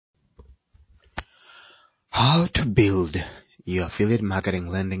How to build your affiliate marketing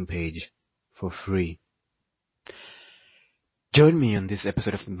landing page for free. Join me on this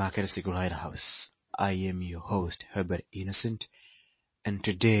episode of the Marketer Secret Lighthouse. I am your host, Herbert Innocent, and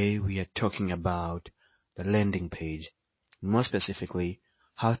today we are talking about the landing page. More specifically,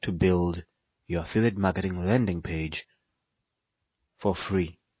 how to build your affiliate marketing landing page for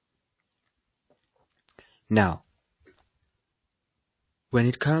free. Now, when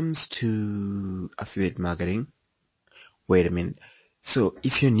it comes to affiliate marketing, wait a minute. So,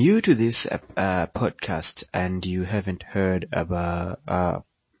 if you're new to this podcast and you haven't heard about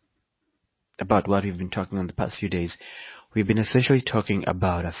what we've been talking on the past few days, we've been essentially talking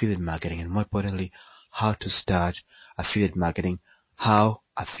about affiliate marketing and, more importantly, how to start affiliate marketing, how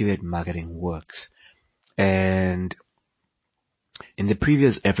affiliate marketing works. And in the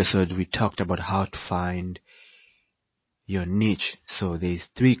previous episode, we talked about how to find your niche. So there's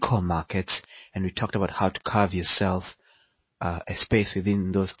 3 core markets, and we talked about how to carve yourself a space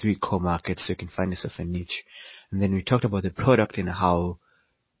within those 3 core markets so you can find yourself a niche. And then we talked about the product and how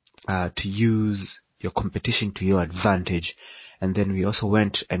to use your competition to your advantage. And then we also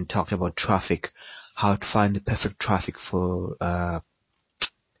went and talked about traffic, how to find the perfect traffic for to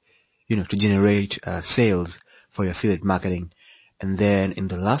generate sales for your affiliate marketing. And then in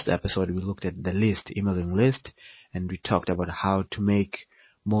the last episode, we looked at the emailing list, and we talked about how to make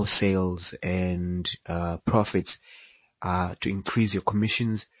more sales and profits to increase your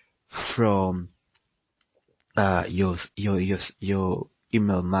commissions from your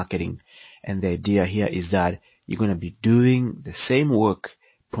email marketing. And the idea here is that you're going to be doing the same work,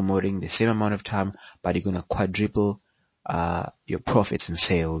 promoting the same amount of time, but you're going to quadruple your profits and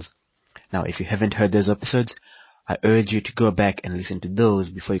sales. Now, if you haven't heard those episodes, I urge you to go back and listen to those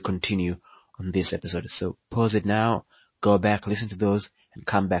before you continue on this episode. So pause it now, go back, listen to those, and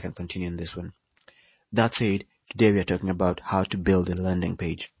come back and continue on this one. That said, today we are talking about how to build a landing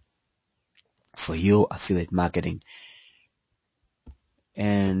page for your affiliate marketing.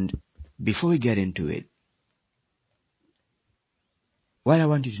 And before we get into it, what I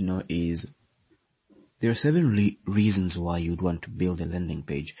want you to know is there are 7 reasons why you'd want to build a landing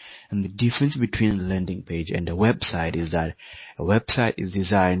page. And the difference between a landing page and a website is that a website is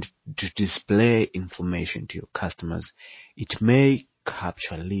designed to display information to your customers. It may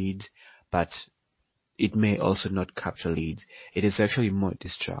capture leads, but it may also not capture leads. It is actually more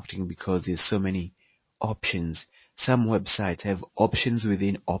distracting because there's so many options. Some websites have options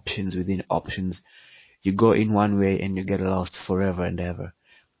within options within options. You go in one way and you get lost forever and ever.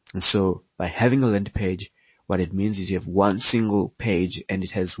 And so by having a landing page, what it means is you have one single page and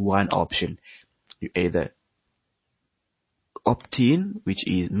it has one option. You either opt in, which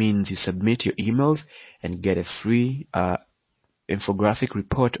means you submit your emails and get a free infographic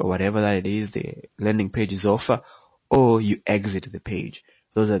report or whatever that it is the landing pages offer, or you exit the page.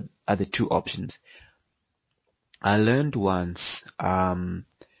 Those are the 2 options. I learned once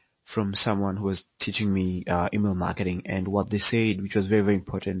from someone who was teaching me email marketing, and what they said, which was very, very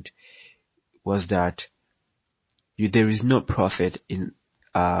important, was that there is no profit in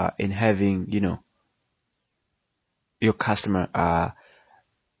having your customer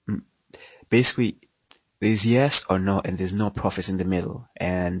basically there's yes or no, and there's no profits in the middle.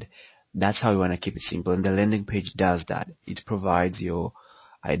 And that's how we want to keep it simple. And the landing page does that. It provides your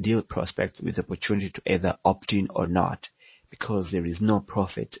ideal prospect with the opportunity to either opt in or not, because there is no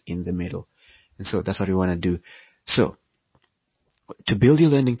profit in the middle. And so that's what we want to do. So to build your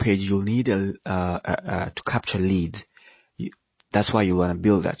landing page, you'll need to capture leads. That's why you want to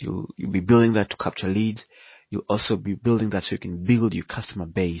build that. You'll be building that to capture leads. You'll also be building that so you can build your customer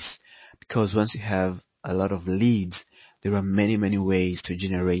base, because once you have a lot of leads, there are many, many ways to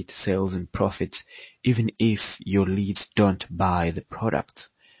generate sales and profits, even if your leads don't buy the product.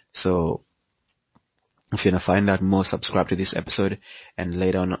 So if you want to find out more, subscribe to this episode. And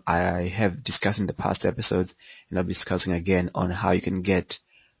later on, I have discussed in the past episodes, and I'll be discussing again on how you can get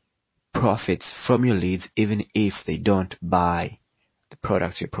profits from your leads, even if they don't buy the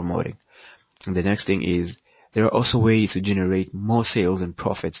products you're promoting. And the next thing is, there are also ways to generate more sales and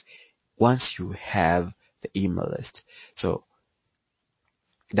profits once you have the email list. So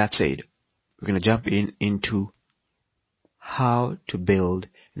that said, we're going to jump into how to build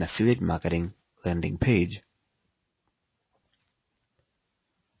an affiliate marketing landing page.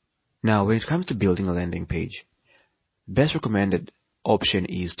 Now, when it comes to building a landing page, best recommended option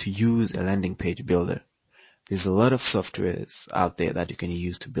is to use a landing page builder. There's a lot of softwares out there that you can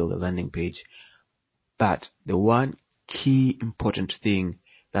use to build a landing page, but the one key important thing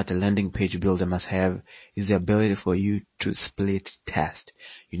that a landing page builder must have is the ability for you to split test.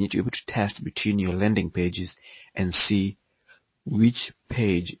 You need to be able to test between your landing pages and see which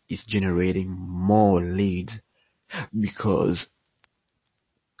page is generating more leads, because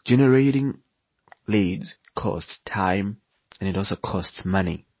generating leads costs time and it also costs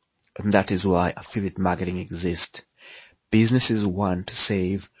money. And that is why affiliate marketing exists. Businesses want to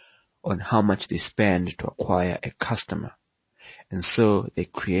save on how much they spend to acquire a customer. And so they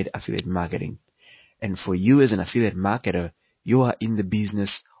create affiliate marketing. And for you as an affiliate marketer, you are in the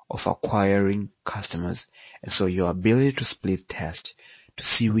business of acquiring customers. And so your ability to split test to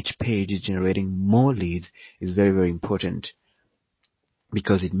see which page is generating more leads is very, very important,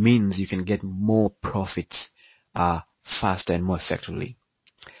 because it means you can get more profits faster and more effectively.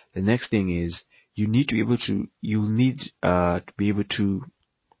 The next thing is you'll need to be able to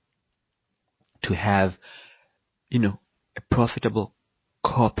have, a profitable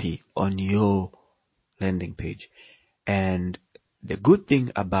copy on your landing page. And the good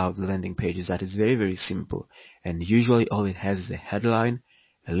thing about the landing page is that it's very, very simple. And usually all it has is a headline,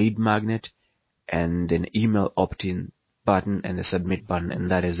 a lead magnet, and an email opt-in button and a submit button,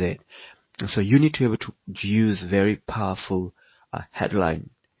 and that is it. And so you need to be able to use very powerful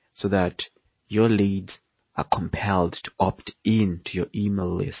headline so that your leads are compelled to opt in to your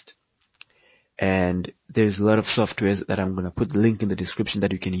email list. And there's a lot of softwares that I'm going to put the link in the description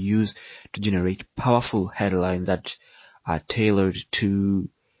that you can use to generate powerful headlines that are tailored to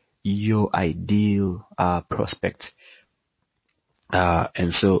your ideal prospects.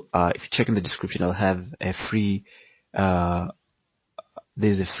 And so if you check in the description, I'll have a free,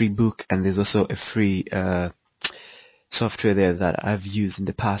 there's a free book, and there's also a free software there that I've used in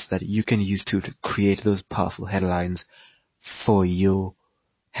the past that you can use to create those powerful headlines for your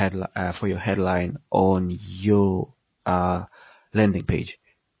headline on your landing page.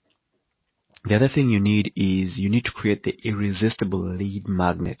 The other thing you need to create the irresistible lead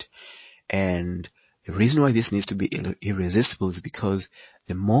magnet. And the reason why this needs to be irresistible is because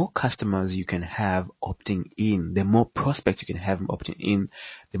the more customers you can have opting in, the more prospects you can have opting in,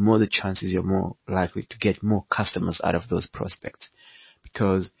 the more the chances you're more likely to get more customers out of those prospects.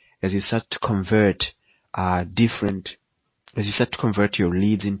 Because as you start to convert your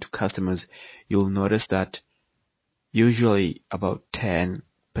leads into customers, you'll notice that usually about 10%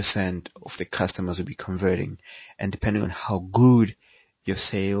 of the customers will be converting. And depending on how good your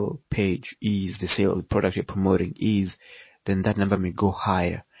sale page is, the product you're promoting is, then that number may go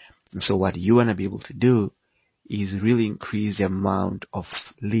higher. And so what you want to be able to do is really increase the amount of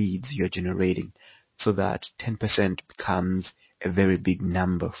leads you're generating so that 10% becomes a very big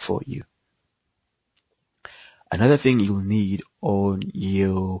number for you. Another thing you'll need on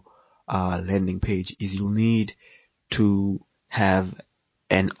your landing page is you'll need to have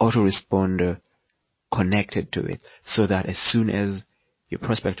an autoresponder connected to it, so that as soon as your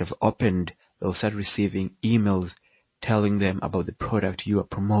prospect have opened, they'll start receiving emails telling them about the product you are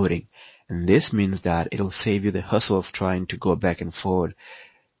promoting. And this means that it'll save you the hustle of trying to go back and forward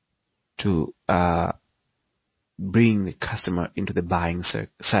to bring the customer into the buying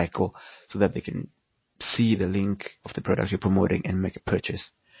cycle so that they can see the link of the product you're promoting and make a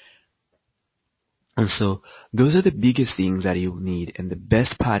purchase. And so those are the biggest things that you'll need. And the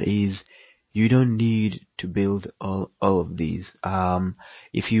best part is you don't need to build all of these.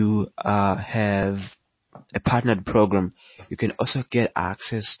 If you have a partnered program, you can also get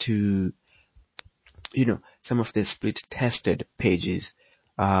access to, some of the split tested pages,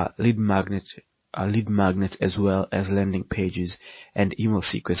 lead magnets, as well as landing pages and email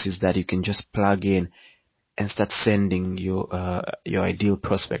sequences that you can just plug in and start sending your ideal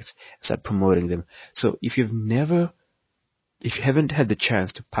prospects, start promoting them. So if you haven't had the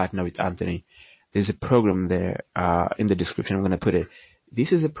chance to partner with Anthony, there's a program there in the description. I'm going to put it.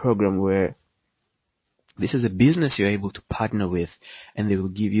 This is a program where this is a business you're able to partner with, and they will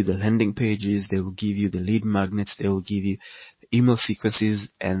give you the landing pages, they will give you the lead magnets, they will give you the email sequences,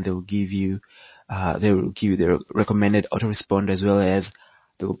 and they will give you the recommended autoresponder, as well as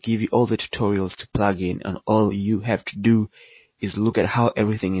they will give you all the tutorials to plug in, and all you have to do is look at how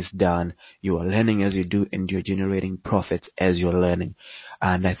everything is done. You are learning as you do, and you're generating profits as you're learning.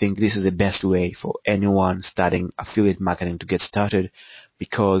 And I think this is the best way for anyone starting affiliate marketing to get started,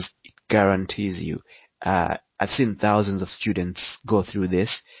 because it guarantees you. I've seen thousands of students go through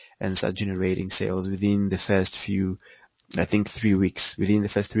this and start generating sales within the first 3 weeks. Within the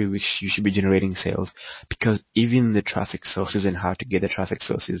first 3 weeks, you should be generating sales, because even the traffic sources and how to get the traffic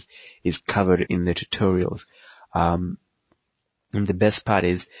sources is covered in the tutorials. And the best part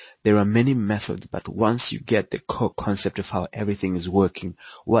is there are many methods, but once you get the core concept of how everything is working,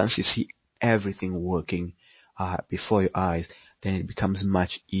 once you see everything working before your eyes, then it becomes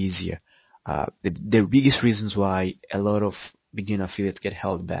much easier. The biggest reasons why a lot of beginner affiliates get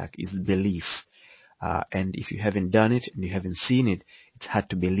held back is belief. And if you haven't done it and you haven't seen it, it's hard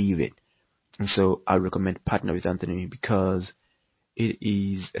to believe it. And so I recommend Partner with Anthony because it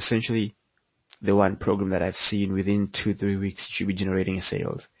is essentially the one program that I've seen within 2-3 weeks you should be generating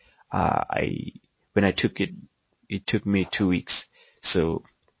sales. When I took it, it took me 2 weeks. So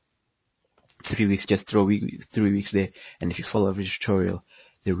 3 weeks, just throw 3 weeks there. And if you follow every tutorial,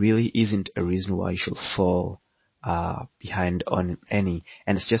 there really isn't a reason why you should fall behind on any.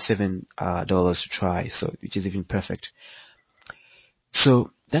 And it's just $7 to try, so which is even perfect.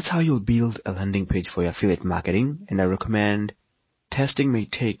 So that's how you'll build a landing page for your affiliate marketing. And I recommend testing may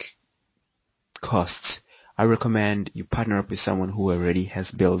take costs. I recommend you partner up with someone who already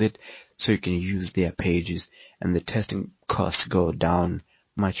has built it so you can use their pages and the testing costs go down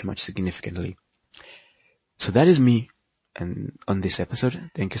much significantly. So that is me and on this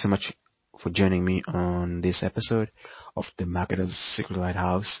episode. Thank you so much for joining me on this episode of the Marketer's Secret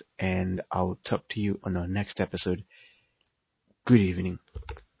Lighthouse, and I'll talk to you on our next episode. Good evening.